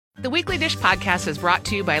The Weekly Dish podcast is brought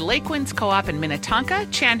to you by Lake Winds Co-op in Minnetonka,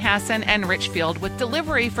 Chanhassen, and Richfield with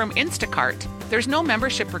delivery from Instacart. There's no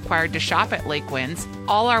membership required to shop at Lake Winds.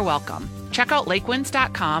 All are welcome. Check out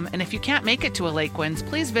lakewinds.com, and if you can't make it to a Lake Winds,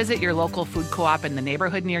 please visit your local food co-op in the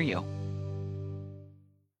neighborhood near you.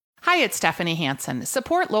 Hi, it's Stephanie Hansen.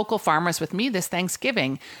 Support local farmers with me this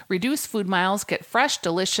Thanksgiving. Reduce food miles, get fresh,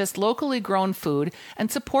 delicious, locally grown food,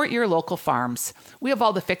 and support your local farms. We have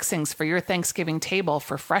all the fixings for your Thanksgiving table,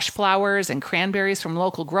 for fresh flowers and cranberries from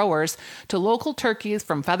local growers to local turkeys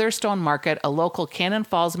from Featherstone Market, a local Cannon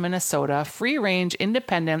Falls, Minnesota, free-range,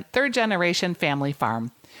 independent, third-generation family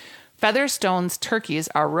farm. Featherstone's turkeys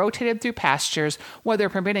are rotated through pastures, weather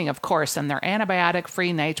permitting, of course, and they're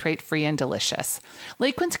antibiotic-free, nitrate-free, and delicious.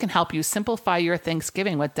 Lake Winds can help you simplify your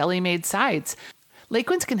Thanksgiving with deli-made sides. Lake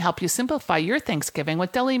Winds can help you simplify your Thanksgiving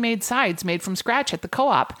with deli-made sides made from scratch at the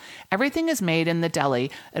co-op. Everything is made in the deli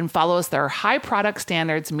and follows their high product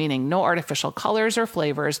standards, meaning no artificial colors or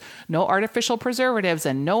flavors, no artificial preservatives,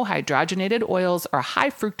 and no hydrogenated oils or high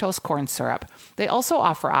fructose corn syrup. They also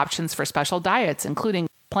offer options for special diets, including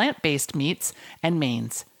plant-based meats and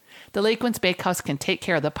mains. The Lake Winds Bakehouse can take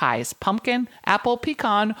care of the pies, pumpkin, apple,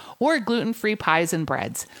 pecan, or gluten-free pies and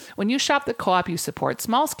breads. When you shop the co-op, you support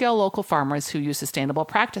small-scale local farmers who use sustainable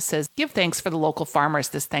practices. Give thanks for the local farmers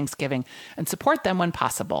this Thanksgiving and support them when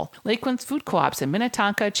possible. Lake Winds Food Co-ops in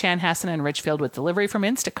Minnetonka, Chanhassen, and Richfield with delivery from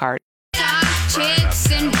Instacart. Chicks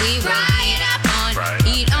and we ride up on,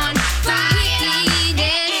 eat on, Weekly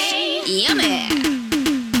Dish. Yummy.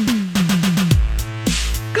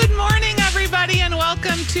 And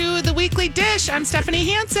welcome to the Weekly Dish. I'm Stephanie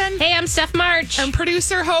Hansen. Hey, I'm Steph March. And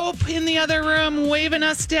producer Hope in the other room waving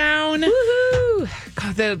us down. Woohoo!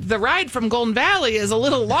 God, the ride from Golden Valley is a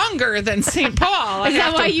little longer than St. Paul. Is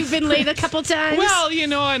that why you've been late a couple times? Well, you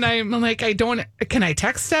know, and I'm like, can I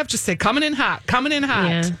text Steph? Just say, coming in hot.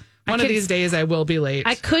 Yeah. One of these days I will be late.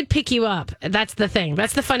 I could pick you up. That's the thing.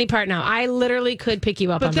 That's the funny part now. I literally could pick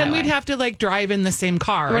you up. But then we'd have to like drive in the same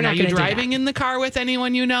car. We're not Are you driving in the car with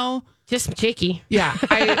anyone you know? Just Jakey. Yeah,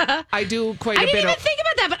 I do quite a bit. I didn't even think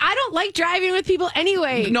about that, but I don't like driving with people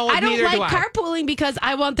anyway. No, I don't neither like do I. carpooling because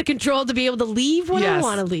I want the control to be able to leave when I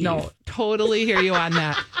want to leave. No, totally hear you on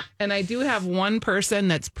that. And I do have one person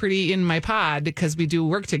that's pretty in my pod because we do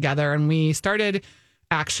work together, and we started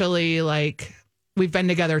actually we've been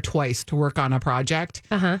together twice to work on a project.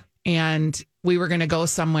 And we were going to go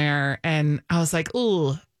somewhere, and I was like,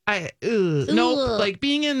 ooh. Nope. Like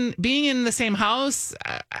being in the same house,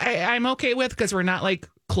 I'm okay with because we're not like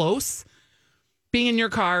close. Being in your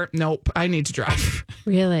car, nope. I need to drive.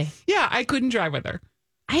 Really? Yeah, I couldn't drive with her.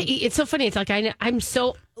 It's so funny. It's like I'm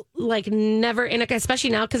so like never in a, especially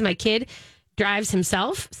now because my kid drives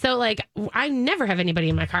himself. So like I never have anybody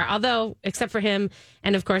in my car, although except for him.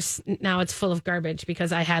 And of course now it's full of garbage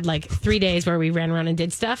because I had like 3 days where we ran around and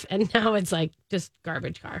did stuff, and now it's like just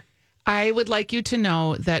garbage car. I would like you to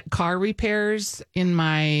know that car repairs in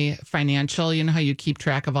my financial, you know how you keep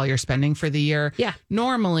track of all your spending for the year? Yeah.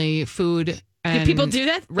 Normally, food and do people do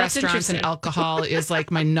that? Restaurants and alcohol is like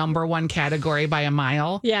my number one category by a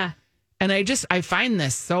mile. Yeah. And I find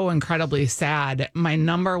this so incredibly sad. My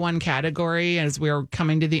number one category as we're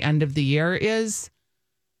coming to the end of the year is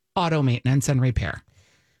auto maintenance and repair.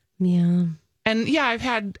 Yeah. And yeah,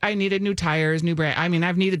 I needed new tires, new brand. I mean,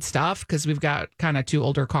 I've needed stuff because we've got kind of 2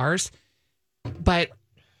 older cars. But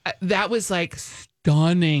that was like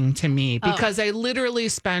stunning to me because I literally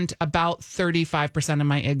spent about 35% of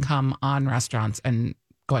my income on restaurants and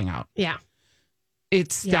going out. Yeah.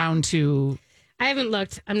 It's down to. I haven't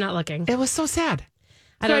looked. I'm not looking. It was so sad.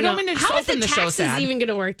 I don't know. mean to How is open the show taxes sad. even going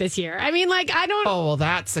to work this year? I mean, like, I don't. Oh, well,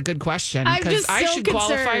 that's a good question. I'm Because just I so should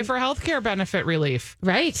qualify concerned. for healthcare benefit relief.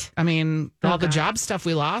 Right. I mean, all the God. job stuff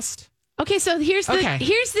we lost. Okay, so here's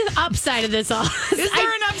the upside of this all. Is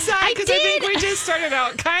there an upside? Because I think we just started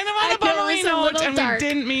out kind of on a bummery note, and dark. we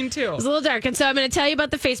didn't mean to. It was a little dark. And so I'm going to tell you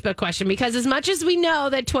about the Facebook question, because as much as we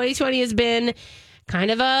know that 2020 has been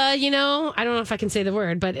kind of a, I don't know if I can say the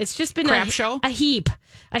word, but it's just been Crap show? A heap.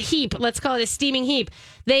 Let's call it a steaming heap.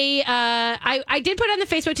 I did put on the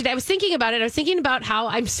Facebook today. I was thinking about it. I was thinking about how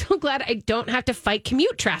I'm so glad I don't have to fight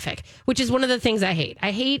commute traffic, which is one of the things I hate.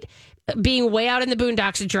 I hate being way out in the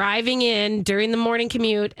boondocks, driving in during the morning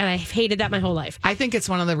commute, and I've hated that my whole life. I think it's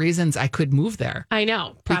one of the reasons I could move there. I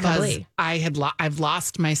know, probably. Because I've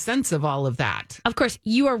lost my sense of all of that. Of course,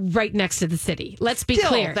 you are right next to the city. Let's be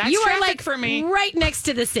clear. That's you are traffic like for me. Right next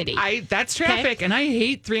to the city. That's traffic, and I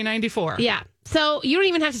hate 394. Yeah. So you don't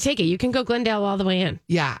even have to take it. You can go Glendale all the way in.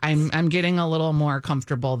 Yeah, I'm getting a little more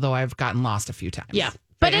comfortable, though I've gotten lost a few times. Yeah.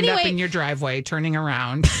 But They end up anyway, in your driveway, turning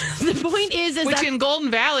around. the point is Which that in Golden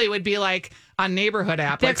Valley would be like on neighborhood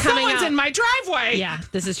app. They're Like, coming someone's out. in my driveway. yeah,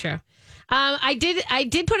 this is true. I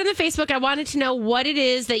did put on the Facebook. I wanted to know what it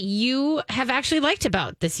is that you have actually liked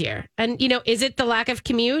about this year. And, is it the lack of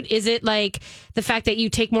commute? Is it like the fact that you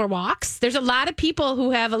take more walks? There's a lot of people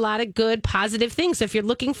who have a lot of good, positive things. So if you're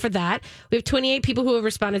looking for that, we have 28 people who have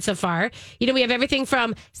responded so far. We have everything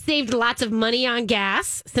from saved lots of money on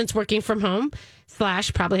gas since working from home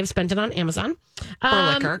 / probably have spent it on Amazon.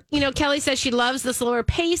 Or liquor. Kelly says she loves the slower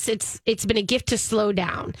pace. It's been a gift to slow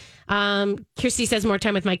down. Kirsty says more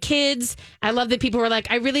time with my kids. I love that people were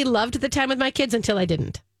like, I really loved the time with my kids until I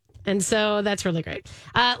didn't. And so that's really great.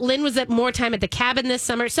 Lynn was at more time at the cabin this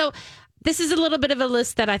summer. So this is a little bit of a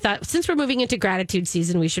list that I thought, since we're moving into gratitude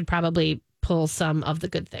season, we should probably pull some of the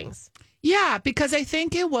good things. Yeah, because I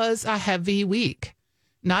think it was a heavy week.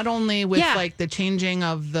 Not only with like the changing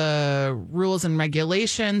of the rules and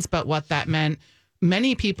regulations, but what that meant.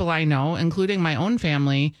 Many people I know, including my own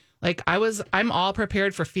family, like I'm all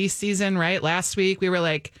prepared for feast season, right? Last week we were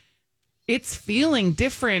like, it's feeling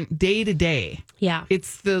different day to day. Yeah.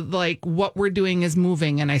 It's what we're doing is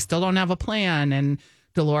moving and I still don't have a plan. And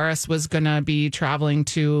Dolores was going to be traveling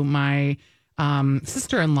to my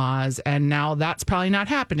sister-in-law's and now that's probably not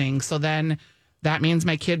happening. So then that means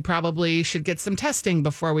my kid probably should get some testing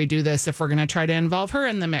before we do this if we're going to try to involve her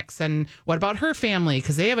in the mix. And what about her family?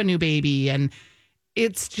 Because they have a new baby. And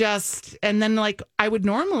it's just, and then I would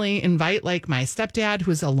normally invite my stepdad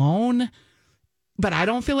who's alone, but I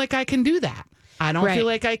don't feel like I can do that. I don't feel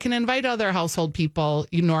like I can invite other household people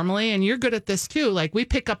normally. And you're good at this too. We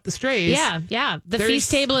pick up the strays. Yeah. The feast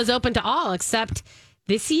table is open to all except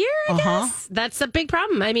this year, I guess. That's a big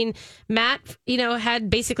problem. I mean, Matt, had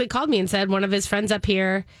basically called me and said one of his friends up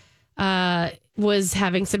here was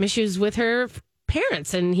having some issues with her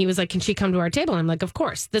parents. And he was like, can she come to our table? And I'm like, of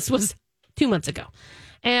course. This was 2 months ago.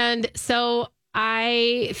 And so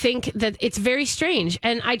I think that it's very strange.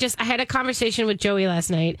 And I had a conversation with Joey last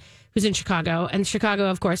night, who's in Chicago. And Chicago,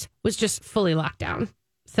 of course, was just fully locked down.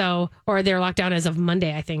 So, or they're locked down as of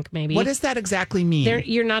Monday, I think, maybe. What does that exactly mean?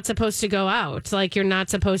 You're not supposed to go out. You're not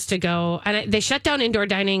supposed to go. And they shut down indoor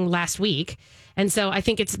dining last week. And so I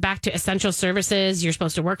think it's back to essential services. You're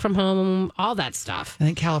supposed to work from home, all that stuff. I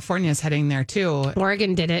think California is heading there too.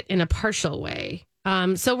 Oregon did it in a partial way.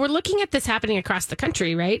 So we're looking at this happening across the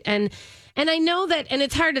country, right? And I know that, and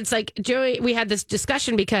it's hard. It's like Joey, we had this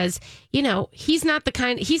discussion because, he's not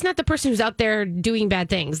the person who's out there doing bad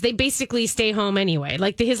things. They basically stay home anyway.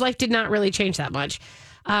 His life did not really change that much,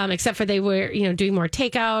 except for they were, doing more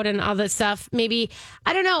takeout and all that stuff. Maybe,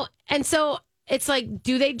 I don't know. And so it's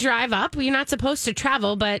do they drive up? Well, you're not supposed to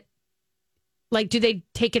travel, but do they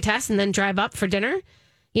take a test and then drive up for dinner?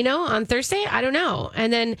 On Thursday? I don't know.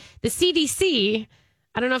 And then the CDC,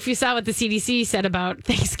 I don't know if you saw what the CDC said about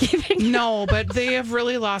Thanksgiving. No, but they have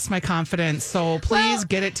really lost my confidence. So please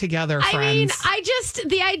get it together, friends.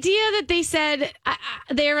 The idea that they said,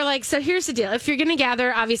 they were like, so here's the deal. If you're going to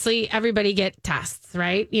gather, obviously everybody get tests,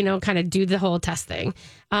 right? Kind of do the whole test thing.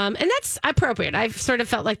 And that's appropriate. I've sort of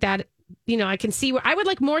felt like that. I can see where I would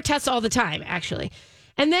like more tests all the time, actually.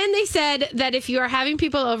 And then they said that if you are having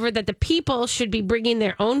people over, that the people should be bringing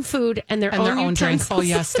their own food and their own drink. Oh,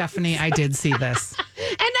 yes, Stephanie, I did see this.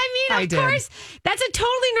 And I mean, of course, that's a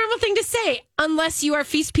totally normal thing to say, unless you are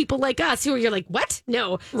feast people like us, who you're like, what?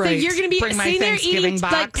 No. Right. So you're going to be sitting there eating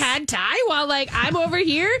box. pad thai while I'm over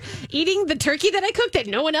here eating the turkey that I cooked that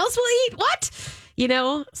no one else will eat? What?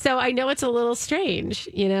 So I know it's a little strange,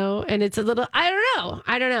 and it's a little, I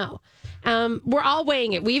don't know. We're all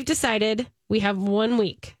weighing it. We've decided we have 1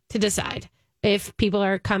 week to decide if people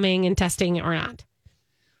are coming and testing or not.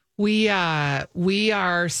 We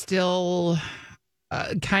are still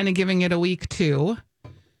kind of giving it a week too.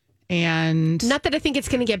 And not that I think it's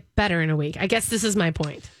going to get better in a week. I guess this is my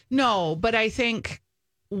point. No, but I think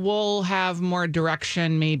we'll have more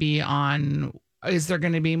direction maybe on, is there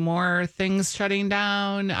going to be more things shutting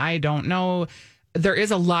down? I don't know. There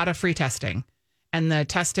is a lot of free testing. And the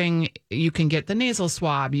testing, you can get the nasal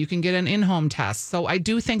swab, you can get an in-home test. So I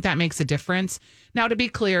do think that makes a difference. Now, to be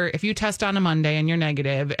clear, if you test on a Monday and you're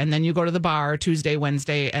negative, and then you go to the bar Tuesday,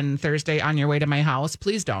 Wednesday, and Thursday on your way to my house,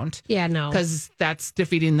 please don't. Yeah, no. Because that's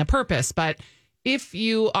defeating the purpose. But if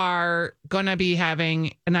you are going to be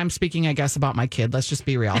having, and I'm speaking, I guess, about my kid, let's just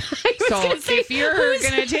be real. So if you're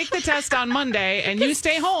going to take the test on Monday and you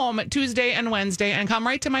stay home Tuesday and Wednesday and come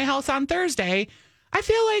right to my house on Thursday, I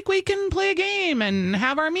feel like we can play a game and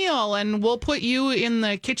have our meal, and we'll put you in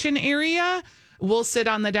the kitchen area. We'll sit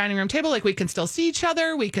on the dining room table. We can still see each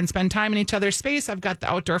other. We can spend time in each other's space. I've got the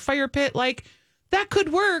outdoor fire pit. That could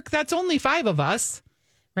work. That's only 5 of us.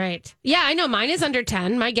 Right. Yeah, I know mine is under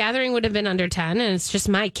 10. My gathering would have been under 10, and it's just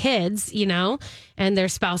my kids, and their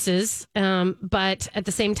spouses. But at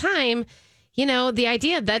the same time, the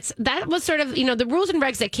idea that was sort of, the rules and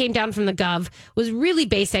regs that came down from the Gov was really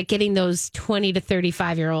based at getting those 20 to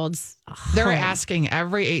 35-year-olds. They're asking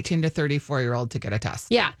every 18 to 34-year-old to get a test.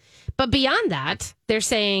 Yeah. But beyond that, they're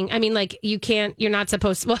saying, you're not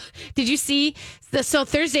supposed to. Well, did you see? So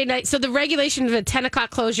Thursday night, so the regulation of a 10 o'clock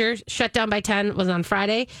closure, shut down by 10, was on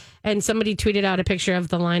Friday. And somebody tweeted out a picture of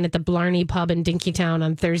the line at the Blarney Pub in Dinkytown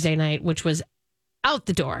on Thursday night, which was out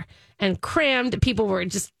the door and crammed. People were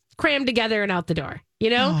just crammed together and out the door,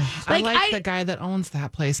 I like the guy that owns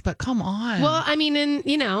that place, but come on. Well, I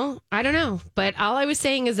don't know. But all I was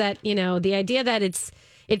saying is that, the idea that it's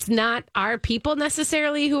not our people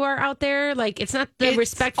necessarily who are out there. Like, it's not the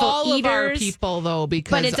respectful all eaters. Of our people, though,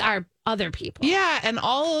 but it's our other people. Yeah, and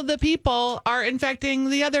all of the people are infecting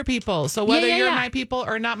the other people. So whether you're my people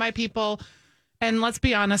or not my people, and let's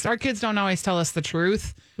be honest, our kids don't always tell us the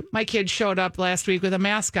truth. My kid showed up last week with a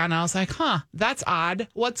mask on. I was like, that's odd.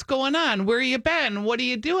 What's going on? Where you been? What are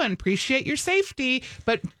you doing? Appreciate your safety,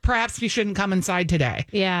 but perhaps you shouldn't come inside today.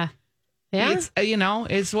 Yeah. Yeah. It's,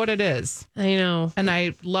 it's what it is. I know. And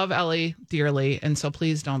I love Ellie dearly. And so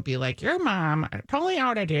please don't be like, your mom totally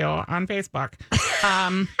outed you on Facebook.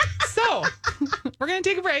 So we're going to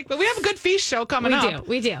take a break, but we have a good feast show coming up.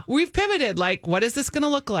 We do. We've pivoted. Like, what is this going to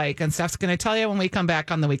look like? And Steph's going to tell you when we come back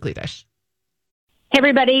on the Weekly Dish. Hey,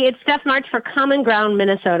 everybody, it's Steph March for Common Ground,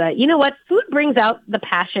 Minnesota. You know what? Food brings out the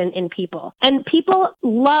passion in people, and people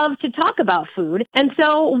love to talk about food. And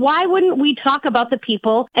so why wouldn't we talk about the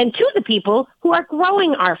people and to the people who are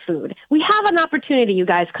growing our food? We have an opportunity, you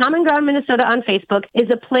guys. Common Ground, Minnesota on Facebook is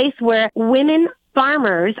a place where women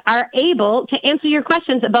farmers are able to answer your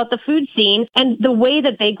questions about the food scene and the way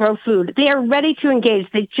that they grow food. They are ready to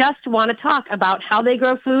engage. They just want to talk about how they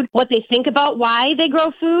grow food, what they think about why they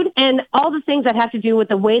grow food, and all the things that have to do with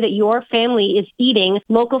the way that your family is eating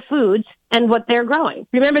local foods and what they're growing.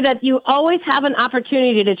 Remember that you always have an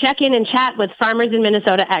opportunity to check in and chat with farmers in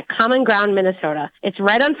Minnesota at Common Ground, Minnesota. It's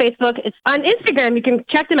right on Facebook. It's on Instagram. You can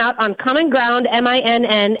check them out on Common Ground,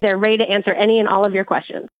 MINN. They're ready to answer any and all of your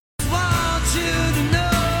questions.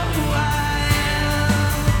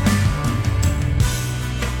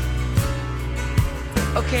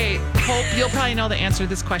 Okay, Hope, you'll probably know the answer to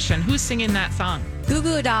this question. Who's singing that song? Goo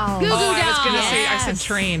Goo Dolls. Goo Goo I was going to Dolls. say, I said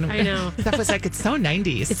train. I know. That was like, it's so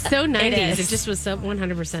 90s. It's so 90s. is. It just was so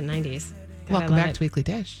 100% 90s. God, Welcome I love back it. to Weekly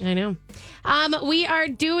Dish. I know. We are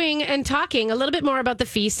doing and talking a little bit more about the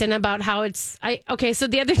feast and about how it's. So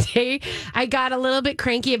the other day I got a little bit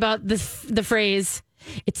cranky about the phrase.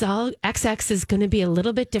 It's all XX is going to be a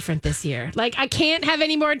little bit different this year. Like, I can't have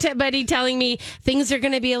any more buddy telling me things are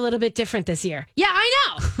going to be a little bit different this year. Yeah,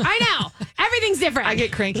 I know. Everything's different. I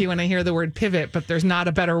get cranky when I hear the word pivot, but there's not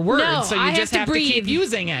a better word. No, so you I just have to have to keep breathe.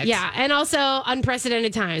 using it. Yeah, and also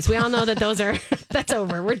unprecedented times. We all know that those are, that's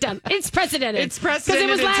over. We're done. It's precedented. It's precedented.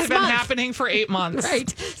 Because it was last It's been month. happening for 8 months. Right.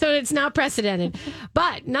 So it's not precedented.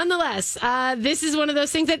 But nonetheless, this is one of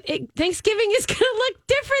those things that Thanksgiving is going to look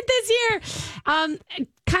different this year.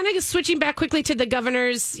 Kind of switching back quickly to the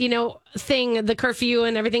governor's, thing, the curfew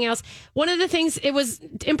and everything else. One of the things, it was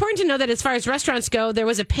important to know that as far as restaurants go, there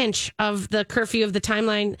was a pinch of the curfew of the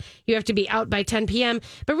timeline. You have to be out by 10 p.m.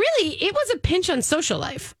 But really, it was a pinch on social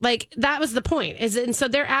life. Like, that was the point. And so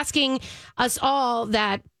they're asking us all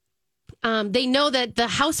that they know that the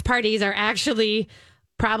house parties are actually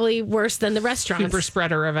probably worse than the restaurants. Super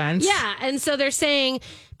spreader events. Yeah. And so they're saying,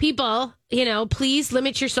 people, please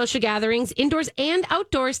limit your social gatherings indoors and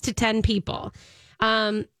outdoors to 10 people.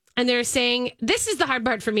 And they're saying, this is the hard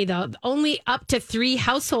part for me, though. Only up to 3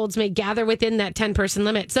 households may gather within that 10-person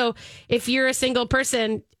limit. So if you're a single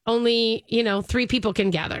person, only, 3 people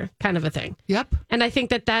can gather, kind of a thing. Yep. And I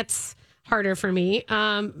think that that's harder for me.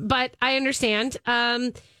 But I understand.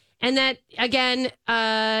 And that, again,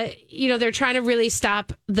 they're trying to really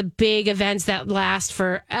stop the big events that last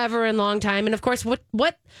forever and long time. And, of course, what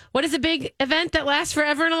is a big event that lasts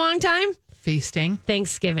forever and a long time? Feasting.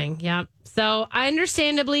 Thanksgiving. Yeah. So,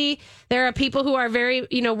 understandably, there are people who are very,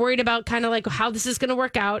 worried about kind of like how this is going to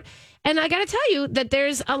work out. And I got to tell you that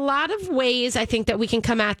there's a lot of ways, I think, that we can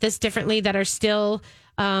come at this differently that are still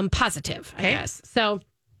positive, I guess. So,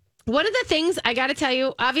 one of the things I got to tell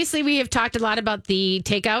you, obviously, we have talked a lot about the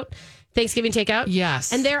Thanksgiving takeout.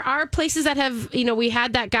 Yes. And there are places that have, we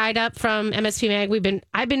had that guide up from MSP Mag.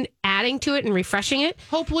 I've been adding to it and refreshing it.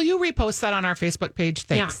 Hope, will you repost that on our Facebook page?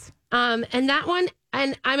 Thanks. Yeah. And that one,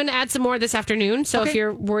 and I'm going to add some more this afternoon. So if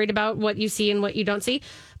you're worried about what you see and what you don't see,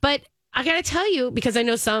 but I got to tell you, because I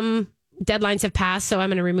know some deadlines have passed, so I'm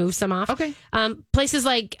going to remove some off. Okay. Places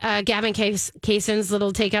like Gavin Kaysen's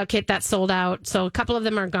little takeout kit that's sold out, so a couple of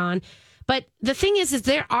them are gone. But the thing is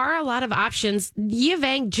there are a lot of options.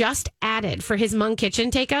 Yevang just added for his Hmong Kitchen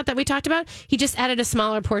takeout that we talked about. He just added a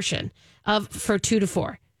smaller portion for 2 to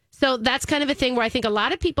 4. So that's kind of a thing where I think a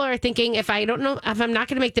lot of people are thinking, if I'm not going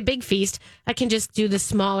to make the big feast, I can just do the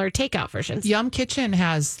smaller takeout versions. Yum Kitchen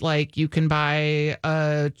has you can buy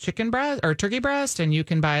a chicken breast or turkey breast, and you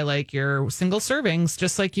can buy your single servings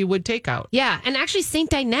just like you would takeout. Yeah, and actually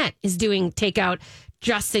Saint Dinette is doing takeout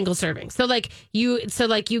just single serving. So you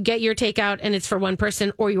get your takeout and it's for one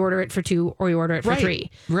person, or you order it for 2, or you order it for 3.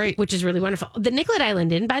 Right. Which is really wonderful. The Nicollet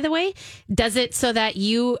Island Inn, by the way, does it so that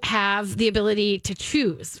you have the ability to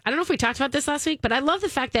choose. I don't know if we talked about this last week, but I love the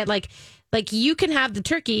fact that you can have the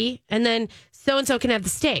turkey and then so-and-so can have the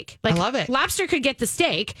steak. I love it. Lobster could get the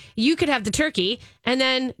steak, you could have the turkey, and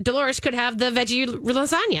then Dolores could have the veggie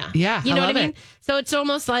lasagna. Yeah, you know I what love I mean? it. So it's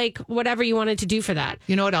almost like whatever you wanted to do for that.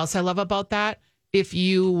 You know what else I love about that? If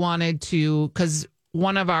you wanted to, because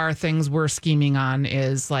one of our things we're scheming on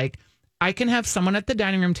is I can have someone at the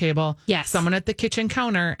dining room table, Yes. someone at the kitchen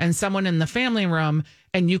counter, and someone in the family room,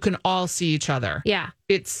 and you can all see each other. Yeah.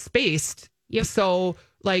 It's spaced. Yep. So,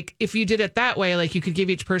 if you did it that way, you could give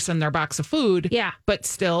each person their box of food, Yeah. but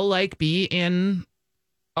still, be in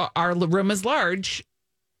our room is large.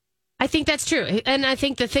 I think that's true. And I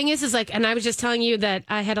think the thing is and I was just telling you that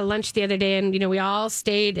I had a lunch the other day and, we all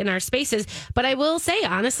stayed in our spaces. But I will say,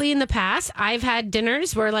 honestly, in the past, I've had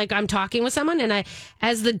dinners where I'm talking with someone and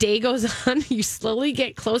as the day goes on, you slowly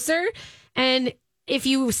get closer. And if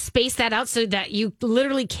you space that out so that you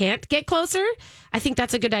literally can't get closer, I think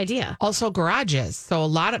that's a good idea. Also, garages. So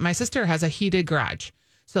my sister has a heated garage.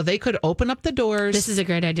 So they could open up the doors. This is a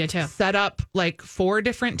great idea, too. Set up 4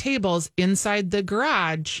 different tables inside the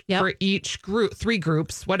garage for each group, 3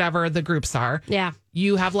 groups, whatever the groups are. Yeah.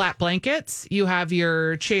 You have lap blankets. You have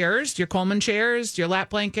your chairs, your Coleman chairs, your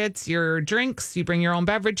lap blankets, your drinks. You bring your own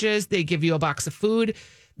beverages. They give you a box of food.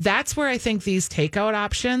 That's where I think these takeout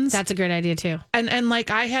options. That's a great idea, too. And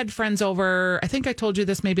I had friends over. I think I told you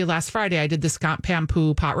this maybe last Friday. I did the Scott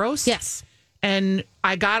Pampu pot roast. Yes. And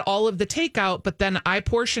I got all of the takeout, but then I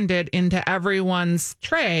portioned it into everyone's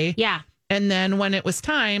tray. Yeah. And then when it was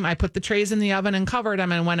time, I put the trays in the oven and covered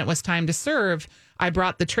them. And when it was time to serve, I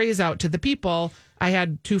brought the trays out to the people. I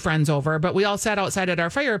had 2 friends over, but we all sat outside at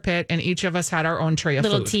our fire pit and each of us had our own tray of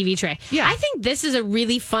little food. TV tray. Yeah. I think this is a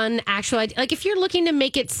really fun actual idea. If you're looking to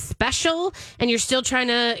make it special and you're still trying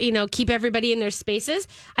to, keep everybody in their spaces,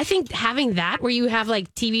 I think having that where you have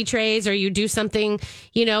TV trays or you do something,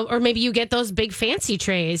 or maybe you get those big fancy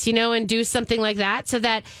trays, and do something like that so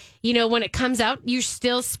that, when it comes out, you're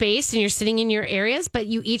still spaced and you're sitting in your areas, but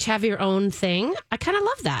you each have your own thing. I kind of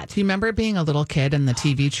love that. Do you remember being a little kid and the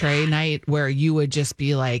TV tray night where you would just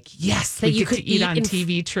be like, yes, that we you get could to eat on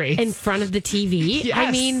TV trays. in front of the TV? Yes.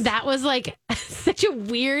 I mean, that was such a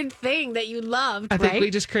weird thing that you loved, I think right?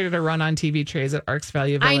 we just created a run on TV trays at Arks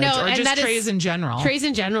Value Village. I know, or and just that is- trays in general. Trays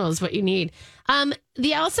in general is what you need.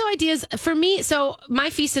 The also ideas for me. So my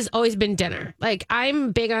feast has always been dinner.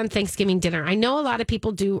 I'm big on Thanksgiving dinner. I know a lot of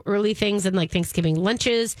people do early things and Thanksgiving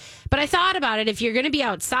lunches, but I thought about it. If you're going to be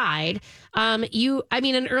outside,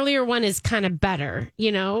 an earlier one is kind of better,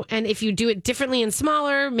 and if you do it differently and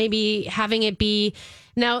smaller, maybe having it be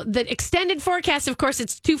now the extended forecast, of course,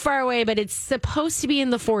 it's too far away, but it's supposed to be in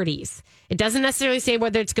the 40s. It doesn't necessarily say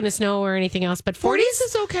whether it's going to snow or anything else, but 40s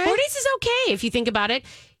is okay. 40s is okay if you think about it.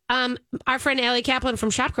 Our friend Allie Kaplan from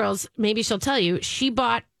Shop Girls, maybe she'll tell you, she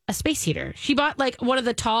bought a space heater. She bought one of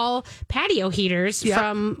the tall patio heaters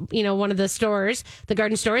from, one of the stores, the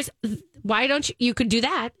garden stores. Why don't you could do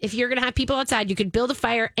that. If you're going to have people outside, you could build a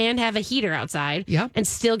fire and have a heater outside and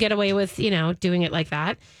still get away with, doing it like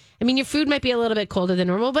that. I mean, your food might be a little bit colder than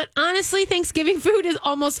normal, but honestly, Thanksgiving food is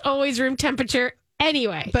almost always room temperature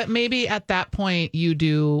anyway. But maybe at that point you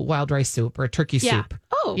do wild rice soup or turkey soup.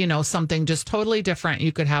 Oh. Something just totally different.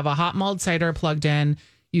 You could have a hot mulled cider plugged in.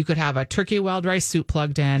 You could have a turkey wild rice soup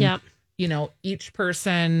plugged in. Yep. Each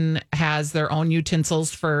person has their own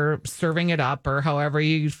utensils for serving it up or however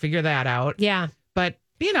you figure that out. Yeah. But,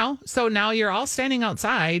 so now you're all standing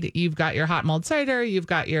outside. You've got your hot mulled cider. You've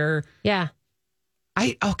got your... Yeah.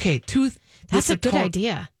 That's a good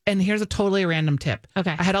idea. And here's a totally random tip.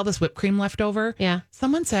 Okay. I had all this whipped cream left over. Yeah.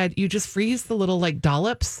 Someone said you just freeze the little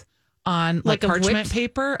dollops on Like of parchment whipped-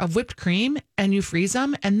 paper of whipped cream and you freeze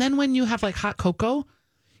them. And then when you have hot cocoa,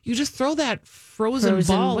 you just throw that frozen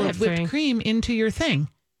ball whipped of whipped cream. cream into your thing.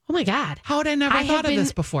 Oh my God. How had I never have thought of been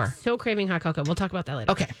this before? So craving hot cocoa. We'll talk about that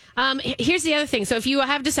later. Okay. Here's the other thing. So if you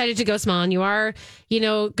have decided to go small and you are,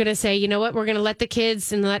 going to say, you know what, we're going to let the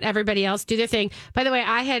kids and let everybody else do their thing. By the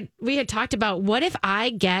way, we had talked about what if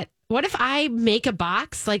I make a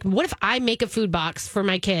box? Like, what if I make a food box for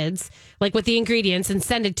my kids, like with the ingredients and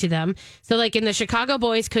send it to them? So, like, in the Chicago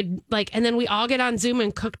boys could, and then we all get on Zoom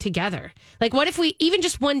and cook together. Like, what if we, even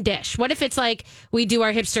just one dish, what if it's like we do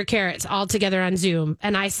our hipster carrots all together on Zoom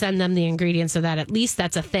and I send them the ingredients so that at least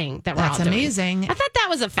that's a thing that we're all doing. That's amazing. I thought that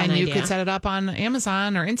was a fun idea. And you could set it up on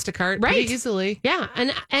Amazon or Instacart pretty easily. Yeah.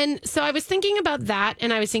 And so I was thinking about that,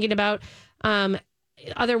 and I was thinking about,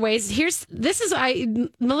 other ways.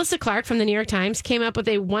 Melissa Clark from the New York Times came up with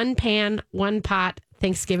a 1-pan, 1-pot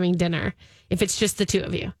Thanksgiving dinner. If it's just the two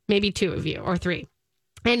of you, maybe two of you or three.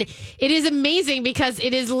 And it is amazing because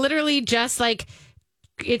it is literally just like,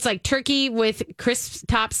 it's like turkey with crisp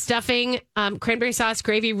top stuffing, cranberry sauce,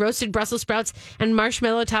 gravy, roasted Brussels sprouts, and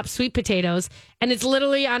marshmallow top sweet potatoes. And it's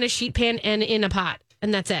literally on a sheet pan and in a pot.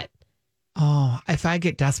 And that's it. Oh, if I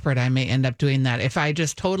get desperate, I may end up doing that. If I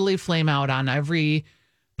just totally flame out on every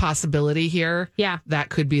possibility here, that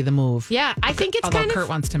could be the move. Yeah, I think it's Although Kurt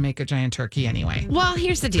wants to make a giant turkey anyway. Well,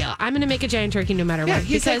 here's the deal. I'm going to make a giant turkey no matter what.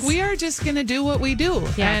 He's like, we are just going to do what we do.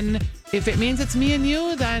 Yeah. And if it means it's me and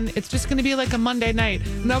you, then it's just going to be like a Monday night.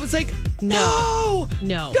 And I was like, no,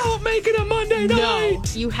 don't make it a Monday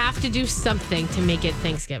night. You have to do something to make it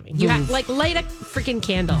Thanksgiving. You have, light a freaking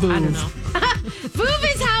candle. Boom. I don't know.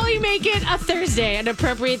 Voov is how we make it a Thursday, an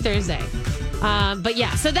appropriate Thursday. But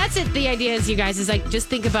yeah, so that's it. The idea is, you guys, is like, just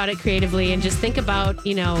think about it creatively and just think about,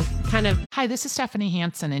 kind of. Hi, this is Stephanie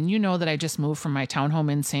Hansen, and you know that I just moved from my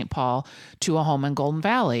townhome in St. Paul to a home in Golden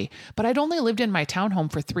Valley. But I'd only lived in my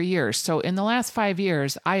townhome for 3 years. So in the last 5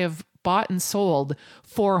 years, I have bought and sold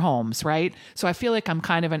 4 homes, right? So I feel like I'm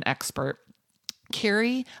kind of an expert.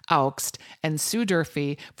 Carrie Augst and Sue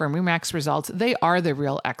Durfee from Remax Results, they are the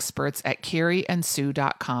real experts at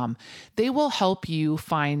carrieandsue.com. They will help you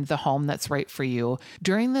find the home that's right for you.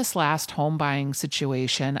 During this last home buying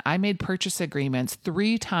situation, I made purchase agreements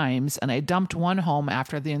 3 times and I dumped one home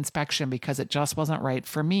after the inspection because it just wasn't right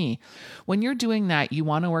for me. When you're doing that, you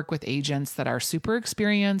want to work with agents that are super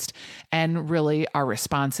experienced and really are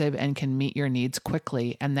responsive and can meet your needs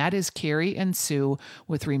quickly. And that is Carrie and Sue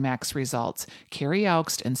with Remax Results. Carrie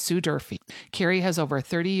Augst and Sue Durfee. Carrie has over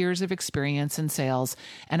 30 years of experience in sales,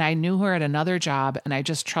 and I knew her at another job, and I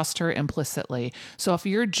just trust her implicitly. So if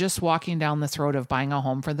you're just walking down this road of buying a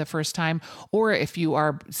home for the first time, or if you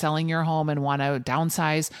are selling your home and want to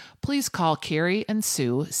downsize, please call Carrie and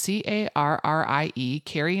Sue, Carrie,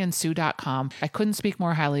 carrieandsue.com. I couldn't speak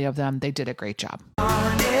more highly of them. They did a great job.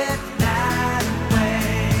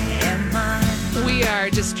 We are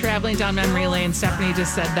just traveling down memory lane. Stephanie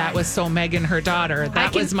just said that was so Megan, her daughter.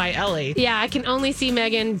 That was my Ellie. Yeah, I can only see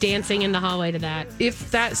Megan dancing in the hallway to that.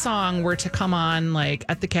 If that song were to come on, like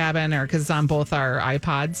at the cabin, or because it's on both our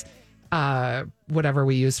iPods, whatever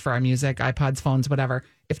we use for our music, iPods, phones, whatever.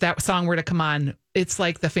 If that song were to come on, it's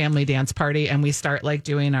like the family dance party, and we start like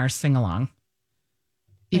doing our sing along.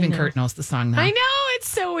 Even Kurt knows the song now. I know, it's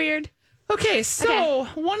so weird. Okay, so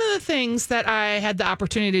one of the things that I had the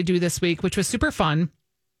opportunity to do this week, which was super fun,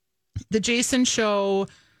 the Jason Show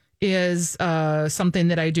is something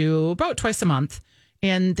that I do about twice a month.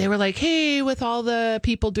 And they were like, hey, with all the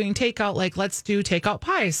people doing takeout, like, let's do takeout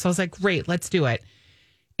pies. So I was like, great, let's do it.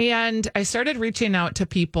 And I started reaching out to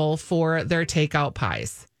people for their takeout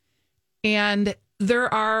pies. And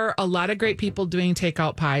there are a lot of great people doing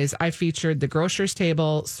takeout pies. I featured the Grocer's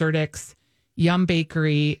Table, Surdyk's, Yum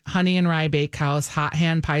Bakery, Honey and Rye Bakehouse, Hot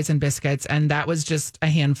Hand Pies and Biscuits, and that was just a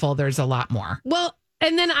handful. There's a lot more. Well,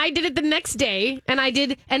 and then I did it the next day,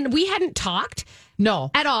 and we hadn't talked.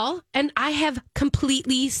 No. At all. And I have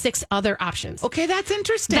completely 6 other options. Okay, that's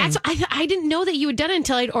interesting. I didn't know that you had done it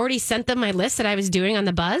until I'd already sent them my list that I was doing on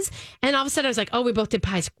the Buzz. And all of a sudden I was like, oh, we both did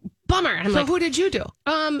pies. Bummer. And I'm so who did you do?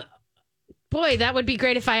 Boy, that would be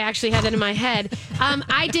great if I actually had that in my head.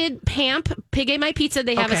 I did Pamp, Pig Ate My Pizza.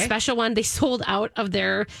 They have a special one. They sold out of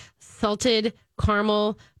their salted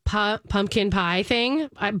caramel pumpkin pie thing.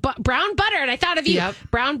 Brown butter. And I thought of you. Yep.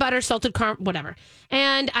 Brown butter, salted caramel, whatever.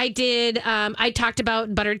 And I did, I talked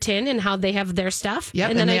about Buttered Tin and how they have their stuff. Yep.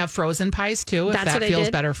 And then they have frozen pies too, if that feels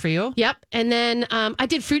better for you. Yep. And then I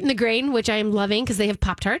did Fruit in the Grain, which I am loving because they have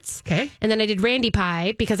Pop-Tarts. Okay. And then I did Randy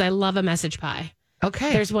Pie because I love a message pie.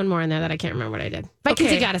 Okay. There's one more in there that I can't remember what I did.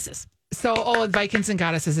 Vikings and Goddesses. So, Vikings and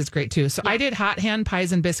Goddesses is great too. So I did Hot Hand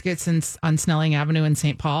Pies and Biscuits on Snelling Avenue in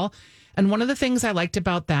St. Paul. And one of the things I liked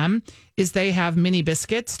about them is they have mini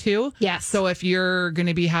biscuits too. Yes. So if you're going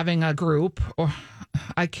to be having a group, or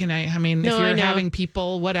if you're having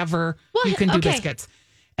people, whatever, you can do biscuits.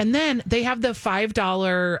 And then they have the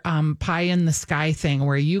 $5 pie in the sky thing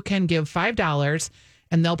where you can give $5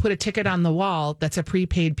 and they'll put a ticket on the wall that's a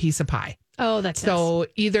prepaid piece of pie. Oh, that's so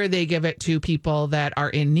either they give it to people that are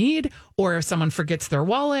in need, or if someone forgets their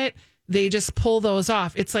wallet, they just pull those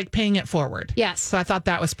off. It's like paying it forward. Yes. So I thought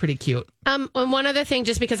that was pretty cute. And one other thing,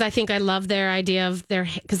 just because I think I love their idea of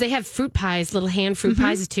because they have fruit pies, little hand fruit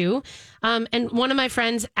pies too. And one of my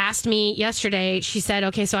friends asked me yesterday, she said,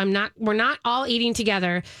 okay, so we're not all eating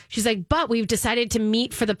together. She's like, but we've decided to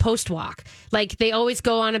meet for the post walk. Like they always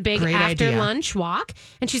go on a big after lunch walk.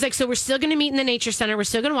 And she's like, so we're still going to meet in the nature center. We're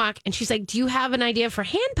still going to walk. And she's like, do you have an idea for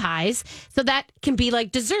hand pies? So that can be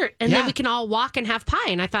like dessert. And then we can all walk and have pie.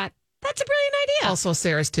 And I thought, that's a brilliant idea. Also,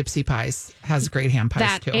 Sarah's Tipsy Pies has great ham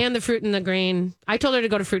pies too. And the fruit and the grain. I told her to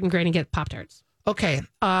go to Fruit and Grain and get Pop-Tarts. Okay.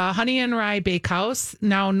 Honey and Rye Bakehouse.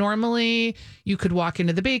 Now, normally you could walk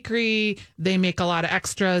into the bakery. They make a lot of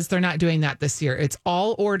extras. They're not doing that this year. It's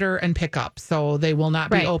all order and pick up. So they will not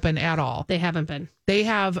be open at all. They haven't been. They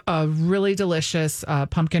have a really delicious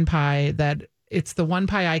pumpkin pie that it's the one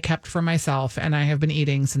pie I kept for myself and I have been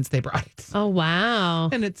eating since they brought it. Oh, wow.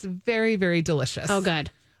 And it's very, very delicious. Oh, good.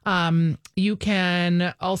 You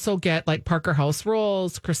can also get like Parker House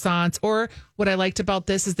rolls, croissants, or what I liked about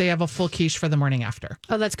this is they have a full quiche for the morning after.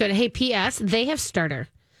 Oh, that's good. Hey, P.S. They have starter.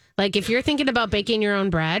 Like if you're thinking about baking your own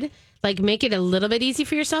bread, like make it a little bit easy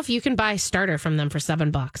for yourself. You can buy starter from them for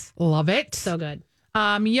 $7. Love it. So good.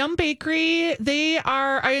 Yum Bakery,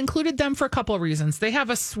 I included them for a couple of reasons. They have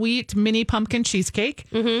a sweet mini pumpkin cheesecake.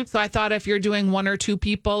 Mm-hmm. So I thought if you're doing one or two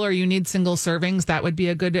people or you need single servings, that would be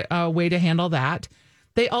a good way to handle that.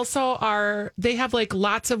 They also they have like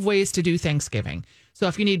lots of ways to do Thanksgiving. So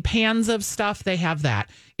if you need pans of stuff, they have that.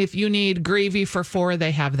 If you need gravy for 4,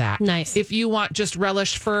 they have that. Nice. If you want just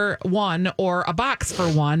relish for 1 or a box for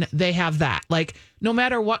 1, they have that. Like no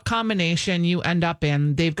matter what combination you end up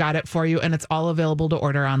in, they've got it for you and it's all available to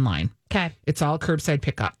order online. Okay. It's all curbside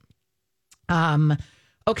pickup.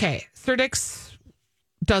 Okay. Surdyk's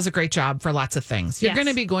does a great job for lots of things. You're going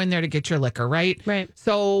to be going there to get your liquor, right? Right.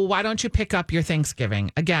 So why don't you pick up your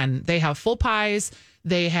Thanksgiving? Again, they have full pies.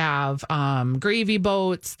 They have gravy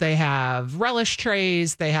boats. They have relish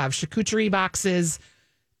trays. They have charcuterie boxes.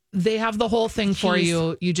 They have the whole thing for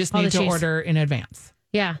you. You just need to order in advance.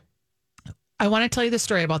 Yeah. I want to tell you the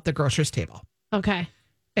story about the grocer's table. Okay.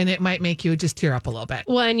 And it might make you just tear up a little bit.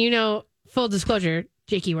 Well, and full disclosure,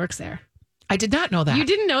 Jakey works there. I did not know that. You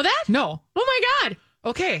didn't know that? No. Oh my God.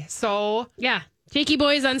 Okay, so... Yeah. Jakey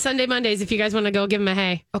Boys on Sunday, Mondays, if you guys want to go give him a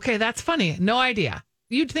hey. Okay, that's funny. No idea.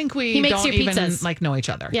 You'd think we don't even know each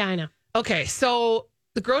other. Yeah, I know. Okay, so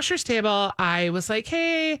the grocer's table, I was like,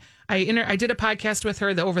 hey, I did a podcast with her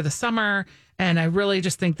over the summer, and I really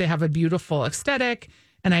just think they have a beautiful aesthetic,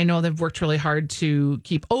 and I know they've worked really hard to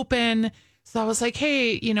keep open. So I was like,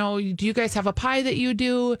 hey, do you guys have a pie that you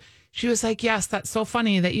do? She was like, yes, that's so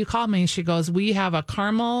funny that you called me. She goes, we have a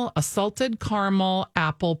salted caramel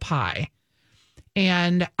apple pie.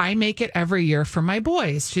 And I make it every year for my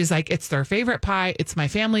boys. She's like, it's their favorite pie. It's my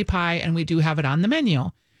family pie. And we do have it on the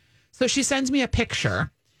menu. So she sends me a picture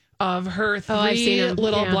of her 3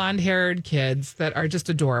 little blonde haired kids that are just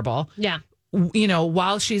adorable. Yeah.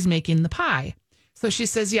 While she's making the pie. So she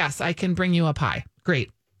says, yes, I can bring you a pie.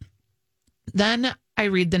 Great. Then I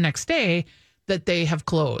read the next day that they have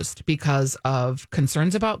closed because of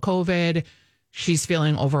concerns about COVID. She's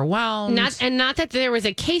feeling overwhelmed. Not that there was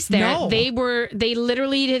a case there. No. They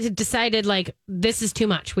literally decided like, this is too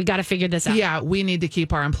much. We got to figure this out. Yeah, we need to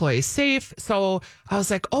keep our employees safe. So I was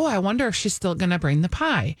like, I wonder if she's still going to bring the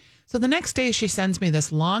pie. So the next day she sends me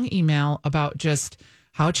this long email about just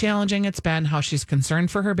how challenging it's been, how she's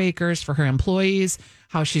concerned for her bakers, for her employees,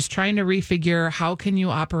 how she's trying to refigure how can you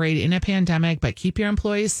operate in a pandemic, but keep your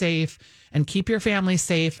employees safe and keep your family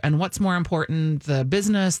safe. And what's more important, the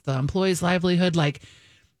business, the employee's livelihood, like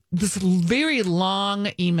this very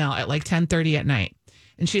long email at like 10:30 at night.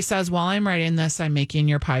 And she says, while I'm writing this, I'm making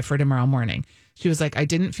your pie for tomorrow morning. She was like, I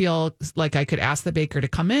didn't feel like I could ask the baker to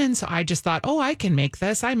come in. So I just thought, I can make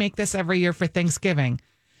this. I make this every year for Thanksgiving.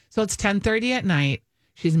 So it's 10:30 at night.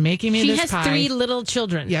 She's making me this pie. She has 3 little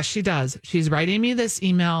children. Yes, she does. She's writing me this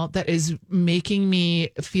email that is making me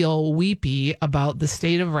feel weepy about the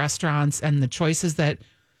state of restaurants and the choices that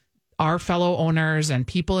our fellow owners and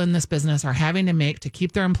people in this business are having to make to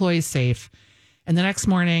keep their employees safe. And the next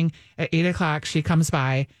morning at 8:00, she comes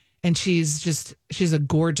by And she's a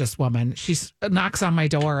gorgeous woman. She knocks on my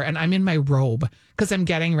door and I'm in my robe because I'm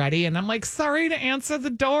getting ready. And I'm like, sorry to answer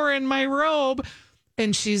the door in my robe.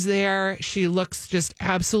 And she's there. She looks just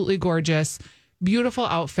absolutely gorgeous, beautiful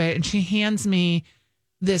outfit. And she hands me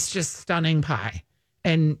this just stunning pie.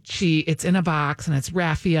 And it's in a box and it's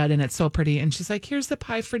raffia and it's so pretty. And she's like, here's the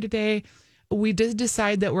pie for today. We did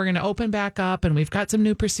decide that we're going to open back up and we've got some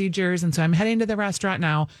new procedures. And so I'm heading to the restaurant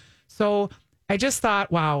now. So I just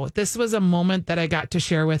thought, wow, this was a moment that I got to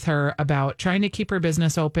share with her about trying to keep her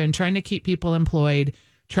business open, trying to keep people employed,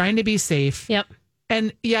 trying to be safe. Yep.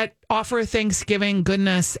 And yet offer Thanksgiving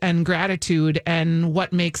goodness and gratitude. And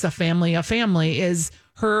what makes a family is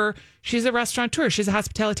she's a restaurateur. She's a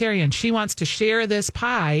hospitalitarian. She wants to share this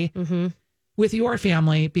pie with your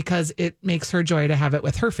family because it makes her joy to have it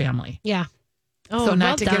with her family. Yeah. Oh, so not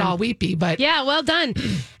well to done. get all weepy, but yeah, well done.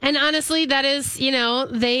 And honestly, that is,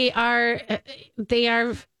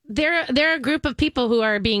 they're a group of people who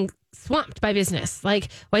are being swamped by business. Like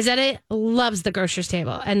Wayzata loves the grocer's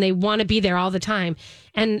table and they want to be there all the time.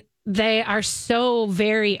 And they are so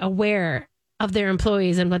very aware of their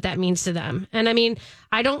employees and what that means to them. And I mean,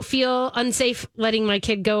 I don't feel unsafe letting my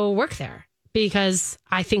kid go work there because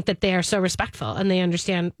I think that they are so respectful and they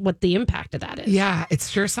understand what the impact of that is. Yeah, it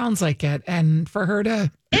sure sounds like it. And for her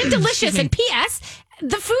to... And delicious. And P.S.,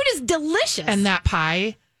 the food is delicious. And that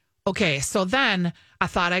pie... Okay, so then I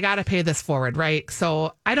thought I got to pay this forward, right?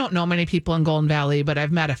 So I don't know many people in Golden Valley, but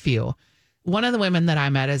I've met a few. One of the women that I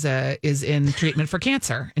met is in treatment for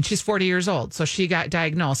cancer, and she's 40 years old. So she got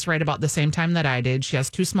diagnosed right about the same time that I did. She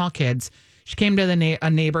has 2 small kids. She came to a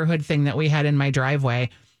neighborhood thing that we had in my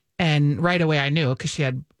driveway, and right away I knew because she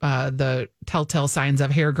had the telltale signs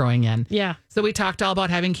of hair growing in. Yeah. So we talked all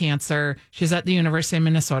about having cancer. She's at the University of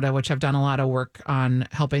Minnesota, which I've done a lot of work on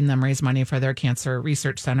helping them raise money for their cancer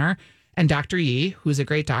research center. And Dr. Yee, who's a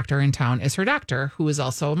great doctor in town, is her doctor, who is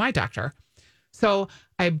also my doctor. So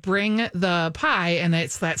I bring the pie and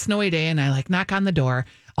it's that snowy day and I knock on the door.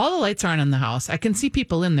 All the lights aren't in the house. I can see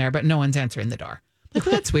people in there, but no one's answering the door. Well,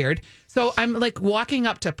 that's weird. So I'm walking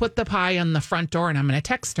up to put the pie on the front door and I'm going to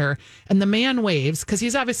text her. And the man waves because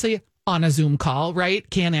he's obviously on a Zoom call, right?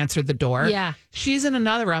 Can't answer the door. Yeah. She's in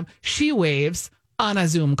another room. She waves on a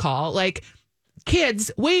Zoom call.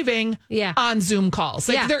 Kids waving on Zoom calls.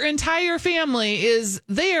 Their entire family is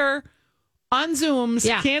there on Zooms,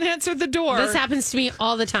 can't answer the door. This happens to me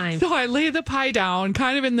all the time. So I lay the pie down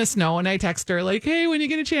kind of in the snow and I text her hey, when you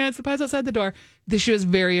get a chance, the pie's outside the door. She was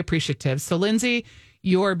very appreciative. So Lindsay,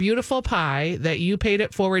 your beautiful pie that you paid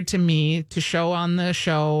it forward to me to show on the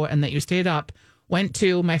show and that you stayed up went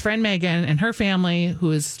to my friend Megan and her family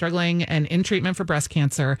who is struggling and in treatment for breast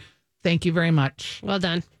cancer. Thank you very much. Well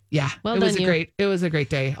done. Yeah, well it done, was a great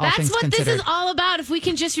day. All That's things what considered. This is all about. If we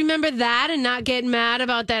can just remember that and not get mad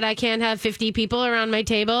about that, I can't have 50 people around my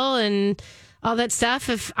table and all that stuff.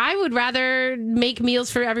 If I would rather make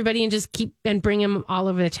meals for everybody and just keep and bring them all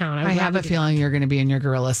over the town. I have a feeling you're going to be in your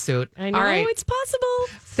gorilla suit. I know, all right. It's possible.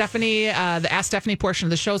 Stephanie, the Ask Stephanie portion of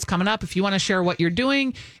the show is coming up. If you want to share what you're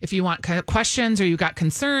doing, if you want kind of questions or you got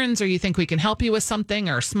concerns or you think we can help you with something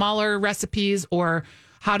or smaller recipes or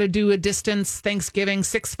how to do a distance Thanksgiving,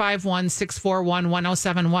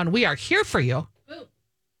 651-641-1071. We are here for you.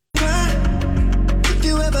 If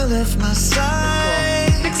you ever left my side.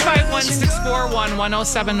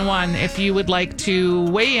 651-641-1071. If you would like to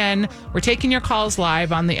weigh in, we're taking your calls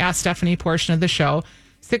live on the Ask Stephanie portion of the show.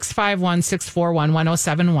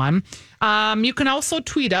 651-641-1071. You can also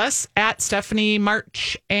tweet us at Stephanie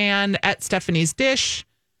March and at Stephanie's Dish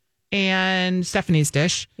and Stephanie's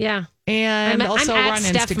Dish. Yeah. And also we're on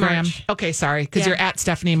Instagram. March. Okay, sorry, because you're at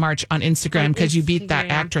Stephanie March on Instagram because you beat that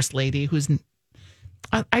actress lady who's...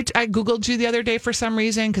 I Googled you the other day for some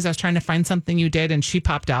reason because I was trying to find something you did and she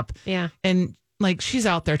popped up. Yeah. And she's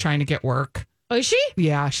out there trying to get work. Oh, is she?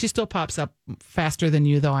 Yeah, she still pops up faster than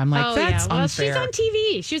you, though. I'm that's well, unfair. She's on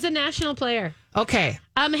TV. She was a national player. Okay.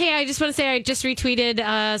 Hey, I just want to say I just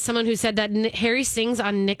retweeted someone who said that Harry Sings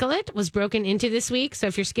on Nicollet was broken into this week. So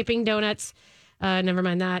if you're skipping donuts, never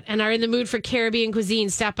mind that, and are in the mood for Caribbean cuisine,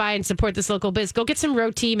 stop by and support this local biz. Go get some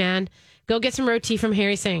roti, man. Go get some roti from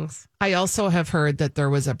Harry Sings. I also have heard that there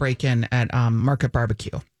was a break-in at Market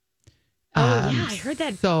Barbecue. Yeah, I heard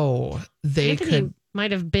that. So Anthony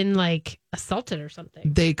might have been assaulted or something.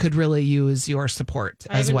 They could really use your support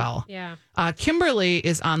as well. Yeah. Kimberly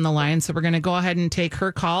is on the line, so we're going to go ahead and take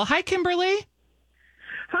her call. Hi, Kimberly.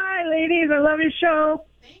 Hi, ladies. I love your show.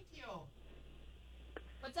 Thank you.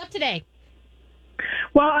 What's up today?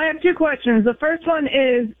 Well, I have 2 questions. The first one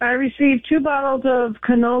is I received 2 bottles of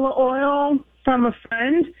canola oil from a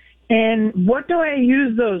friend, and what do I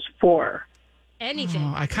use those for? anything.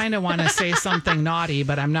 I kind of want to say something naughty,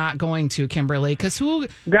 but I'm not going to, Kimberly, because who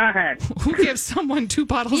Go ahead. gives someone 2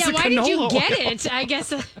 bottles Yeah, of why canola did you get oil? it? I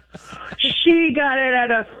guess. She got it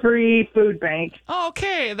at a free food bank.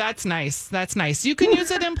 Okay, that's nice. That's nice. You can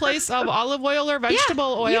use it in place of olive oil or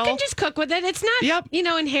vegetable oil. You can just cook with it. It's not, Yep.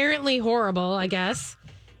 Inherently horrible, I guess.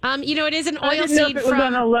 It is an I oil didn't know if seed it was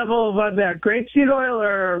on a level of grapeseed oil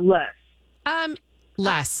or less.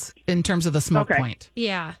 less in terms of the smoke Okay. point.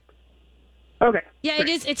 Yeah. Okay. Yeah, great.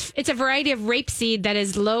 it is. It's a variety of rapeseed that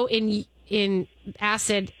is low in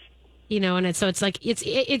acid, and it's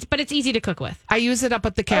but it's easy to cook with. I use it up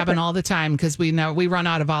at the cabin all the time because we know we run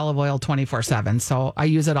out of olive oil 24/7. So I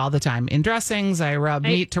use it all the time in dressings. I rub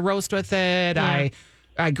meat to roast with it. Yeah.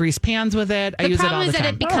 I grease pans with it. I The use it all problem the is that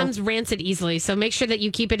time. it becomes rancid easily, so make sure that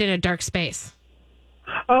you keep it in a dark space.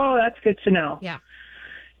 Oh, that's good to know. Yeah.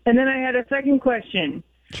 And then I had a second question.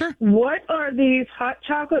 Sure. What are these hot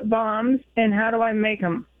chocolate bombs and how do I make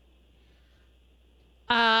them?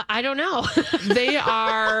 I don't know. They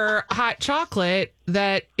are hot chocolate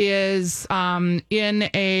that is in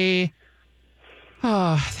a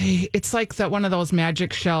it's like one of those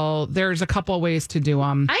magic shell. There's a couple ways to do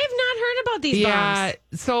them. I have not heard about these bombs.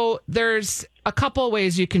 So there's a couple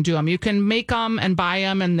ways you can do them. You can make them and buy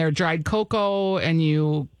them, and they're dried cocoa, and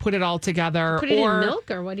you put it all together. Put it in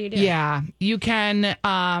milk, or what do you do? Yeah, you can.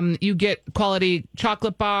 You get quality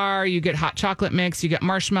chocolate bar. You get hot chocolate mix. You get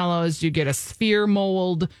marshmallows. You get a sphere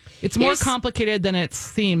mold. It's more Yes. complicated than it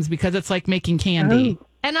seems because it's like making candy.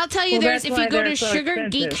 And I'll tell you, Well, there's that's if you why go they're to so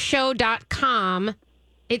sugargeekshow.com,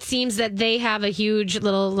 it seems that they have a huge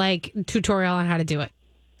little tutorial on how to do it.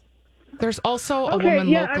 There's also a Okay, woman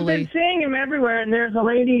yeah, I've locally. been seeing them everywhere, and there's a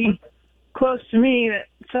lady close to me that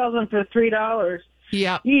sells them for $3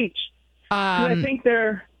 Yeah. each. I think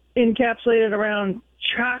they're encapsulated around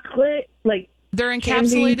chocolate, like. They're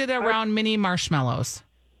candy. encapsulated around mini marshmallows.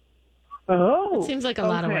 Oh, It seems like a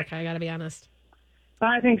lot of okay. work. I got to be honest.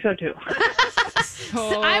 I think so too.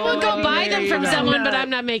 I will go buy them from there you go. someone, but I'm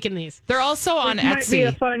not making these. They're also on It might be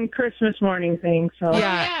a Etsy. fun Christmas morning thing. So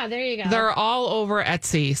Yeah. Yeah, there you go. They're all over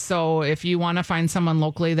Etsy. So if you want to find someone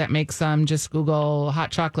locally that makes them, just Google Hot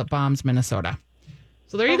Chocolate Bombs, Minnesota.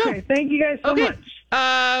 So there you okay, thank you guys so go. much.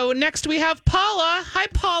 Next we have Paula. Hi,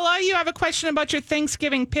 Paula. You have a question about your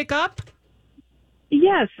Thanksgiving pickup?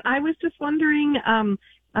 Yes, I was just wondering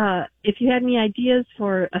if you had any ideas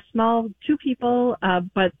for a small 2 people,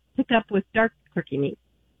 but pick up with dark turkey meat.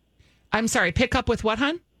 I'm sorry, pick up with what,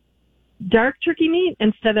 hon? Dark turkey meat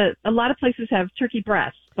instead of, a lot of places have turkey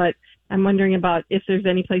breasts, but I'm wondering about if there's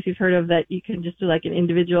any place you've heard of that you can just do like an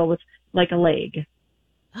individual with like a leg.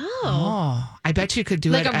 Oh. I bet you could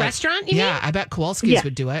do Like it a restaurant, you Yeah, mean? I bet Kowalski's Yeah.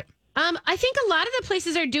 would do it. I think a lot of the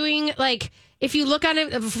places are doing if you look on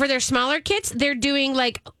it for their smaller kits, they're doing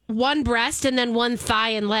one breast and then one thigh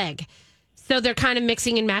and leg. So they're kind of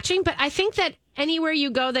mixing and matching. But I think that anywhere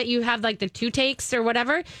you go that you have the 2 takes or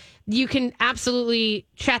whatever, you can absolutely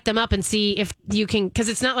chat them up and see if you can, because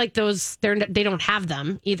it's not like they don't have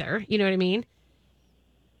them either. You know what I mean?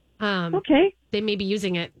 Okay. They may be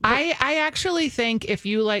using it. I actually think if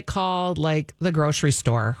you called the grocery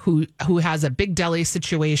store who has a big deli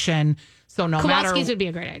situation, so no matter Kowalski's would be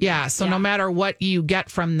a great idea. Yeah, so no matter what you get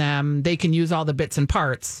from them, they can use all the bits and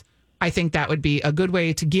parts. I think that would be a good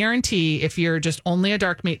way to guarantee if you're just only a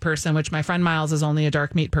dark meat person, which my friend Miles is only a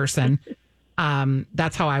dark meat person.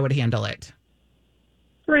 That's how I would handle it.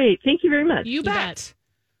 Great. Thank you very much. You bet.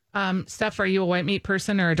 Steph, are you a white meat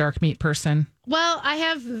person or a dark meat person? Well, I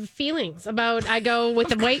have feelings about. I go with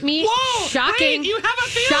the white meat. Whoa, shocking! wait, you have a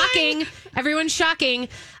feeling? Shocking! Everyone's shocking.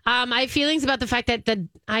 I have feelings about the fact that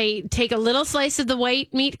I take a little slice of the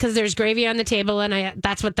white meat because there's gravy on the table, and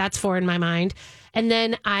that's what that's for in my mind. And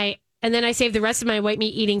then I save the rest of my white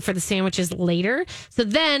meat eating for the sandwiches later. So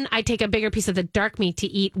then I take a bigger piece of the dark meat to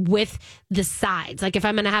eat with the sides. Like if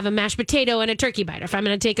I'm going to have a mashed potato and a turkey bite, or if I'm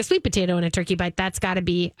going to take a sweet potato and a turkey bite, that's got to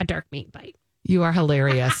be a dark meat bite. You are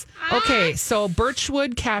hilarious. Okay, so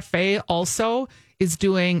Birchwood Cafe also is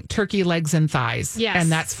doing turkey legs and thighs. Yes.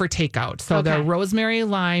 And that's for takeout. So they're Okay. rosemary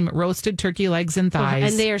lime roasted turkey legs and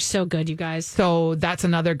thighs. And they are so good, you guys. So that's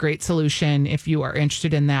another great solution if you are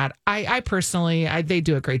interested in that. I personally, they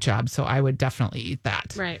do a great job. So I would definitely eat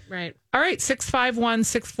that. Right. All right,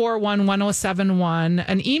 651-641-1071.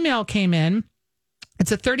 An email came in.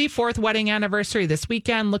 It's a 34th wedding anniversary this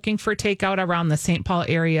weekend, looking for takeout around the St. Paul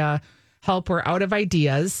area. Help, we're out of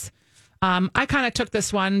ideas. I kind of took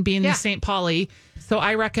this one being the St. Pauli. So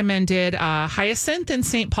I recommended Hyacinth in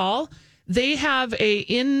St. Paul. They have a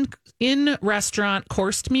in restaurant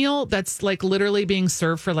coursed meal that's like literally being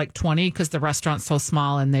served for like 20 because the restaurant's so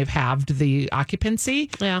small and they've halved the occupancy.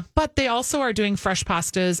 Yeah. But they also are doing fresh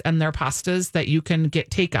pastas, and they're pastas that you can get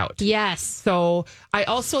takeout. Yes. So I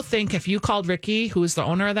also think if you called Ricky, who's the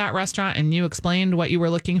owner of that restaurant, and you explained what you were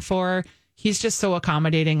looking for, he's just so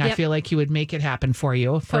accommodating. I Yep. feel like he would make it happen for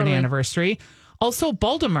you for Totally. an anniversary. Also,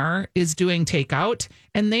 Baltimore is doing takeout,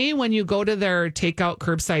 and when you go to their takeout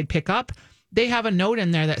curbside pickup, they have a note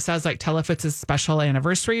in there that says like, tell if it's a special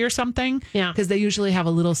anniversary or something. Yeah. Because they usually have a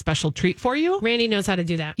little special treat for you. Randy knows how to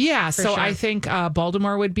do that. Yeah, For so sure. I think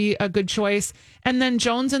Baltimore would be a good choice. And then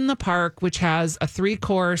Jones in the Park, which has a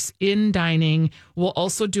 3-course in dining, will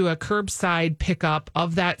also do a curbside pickup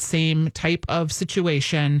of that same type of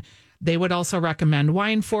situation. They would also recommend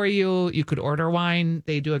wine for you. You could order wine.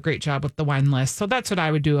 They do a great job with the wine list. So that's what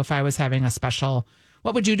I would do if I was having a special.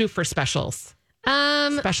 What would you do for specials?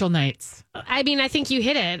 Special nights. I mean, I think you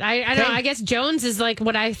hit it. I don't know. Okay. I guess Jones is like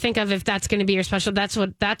what I think of if that's going to be your special. That's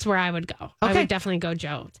where I would go. I Okay. would definitely go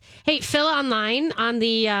Jones. Hey, Phil online on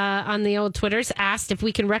the old Twitters asked if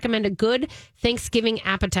we can recommend a good Thanksgiving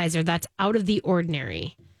appetizer that's out of the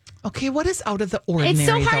ordinary. Okay, what is out of the ordinary? It's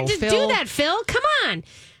so hard though, to Phil? do that, Phil. Come on.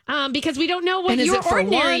 Because we don't know what And is your it for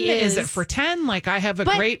ordinary one? Is it for 10? Like I have a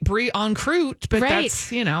But- great brie en croûte, but Right.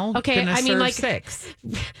 that's, Okay, gonna I mean, serve like- 6.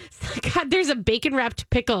 God, there's a bacon wrapped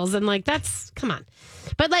pickles, and like that's come on.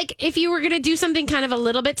 But like if you were gonna do something kind of a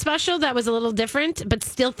little bit special that was a little different, but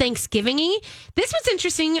still Thanksgiving-y, this was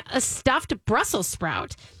interesting. A stuffed Brussels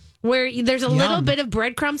sprout. Where there's a little Yum. bit of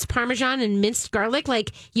breadcrumbs, Parmesan, and minced garlic.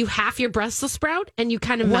 Like you half your Brussels sprout and you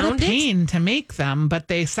kind of What a mound it. pain to make them, but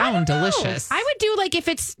they sound delicious. I would do like if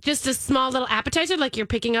it's just a small little appetizer, like you're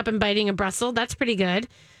picking up and biting a Brussels. That's pretty good.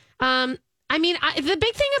 I mean, the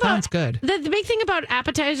big thing about Sounds good. The big thing about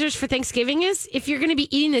appetizers for Thanksgiving is if you're going to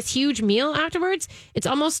be eating this huge meal afterwards, it's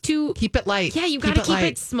almost too. Keep it light. Yeah, you got to keep light.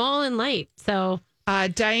 it small and light. So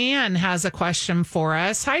Diane has a question for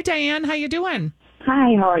us. Hi, Diane. How you doing?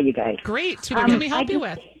 Hi, how are you guys? Great. What can we help you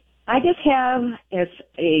with? I just have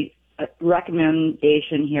a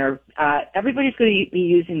recommendation here. Everybody's going to be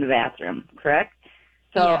using the bathroom, correct?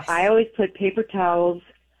 So Yes. I always put paper towels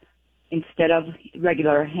instead of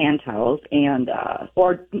regular hand towels, and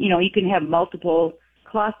or you can have multiple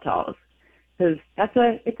cloth towels because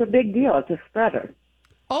it's a big deal. It's a spreader.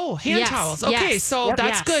 Oh, hand Yes, towels. Okay, yes. so Yep.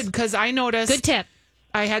 that's Yes. good because I noticed. good tip.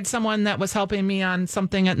 I had someone that was helping me on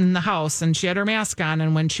something in the house, and she had her mask on.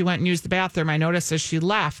 And when she went and used the bathroom, I noticed as she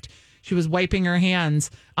left, she was wiping her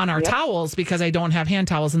hands on our towels because I don't have hand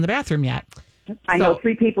towels in the bathroom yet. I know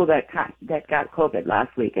 3 people that got COVID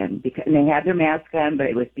last weekend and they had their mask on, but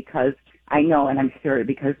it was because I know, and I'm sure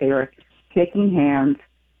because they were shaking hands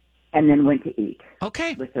and then went to eat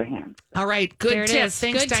Okay. with their hands. All right. There Good it tip. is.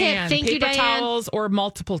 Thanks, Good tip. Diane. Thank you, Paper Diane. towels or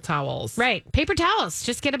multiple towels. Right, paper towels.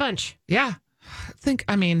 Just get a bunch. Yeah.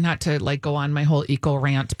 I mean, not to like go on my whole eco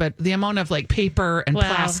rant, but the amount of like paper and Well,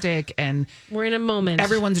 plastic and We're in a moment.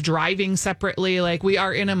 everyone's driving separately. Like we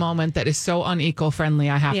are in a moment that is so uneco friendly.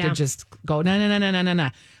 I have Yeah. to just go, no.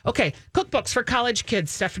 Okay. Cookbooks for college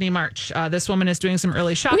kids, Stephanie March. This woman is doing some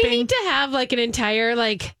early shopping. We need to have like an entire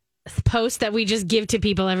like post that we just give to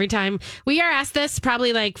people every time. We are asked this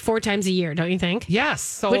probably like 4 times a year, don't you think? Yes.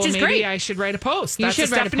 So Which is maybe great. I should write a post. You That's should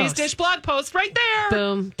a write a Stephanie's post. Dish blog post right there.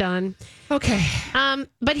 Boom, done. Okay.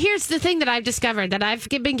 But here's the thing that I've discovered that I've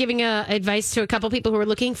been giving advice to a couple people who are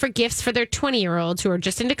looking for gifts for their 20-year-olds who are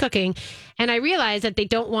just into cooking. And I realized that they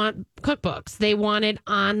don't want cookbooks. They wanted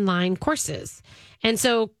online courses. And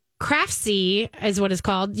so Craftsy is what it's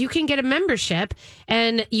called. You can get a membership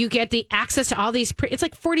and you get the access to all these. It's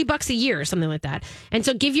like $40 a year or something like that. And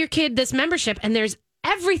so give your kid this membership and there's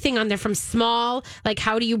everything on there from small, like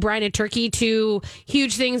how do you brine a turkey to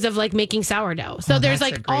huge things of like making sourdough. So there's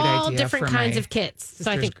that's a like great all idea different for kinds my of kits.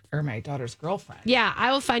 So I think, or my daughter's girlfriend. yeah,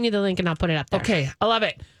 I will find you the link and I'll put it up there. Okay, I love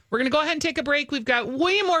it. We're going to go ahead and take a break. We've got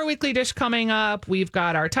way more Weekly Dish coming up. We've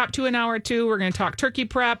got our top 2 in hour 2. We're going to talk turkey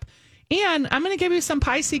prep. And I'm going to give you some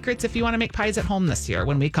pie secrets if you want to make pies at home this year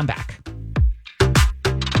when we come back.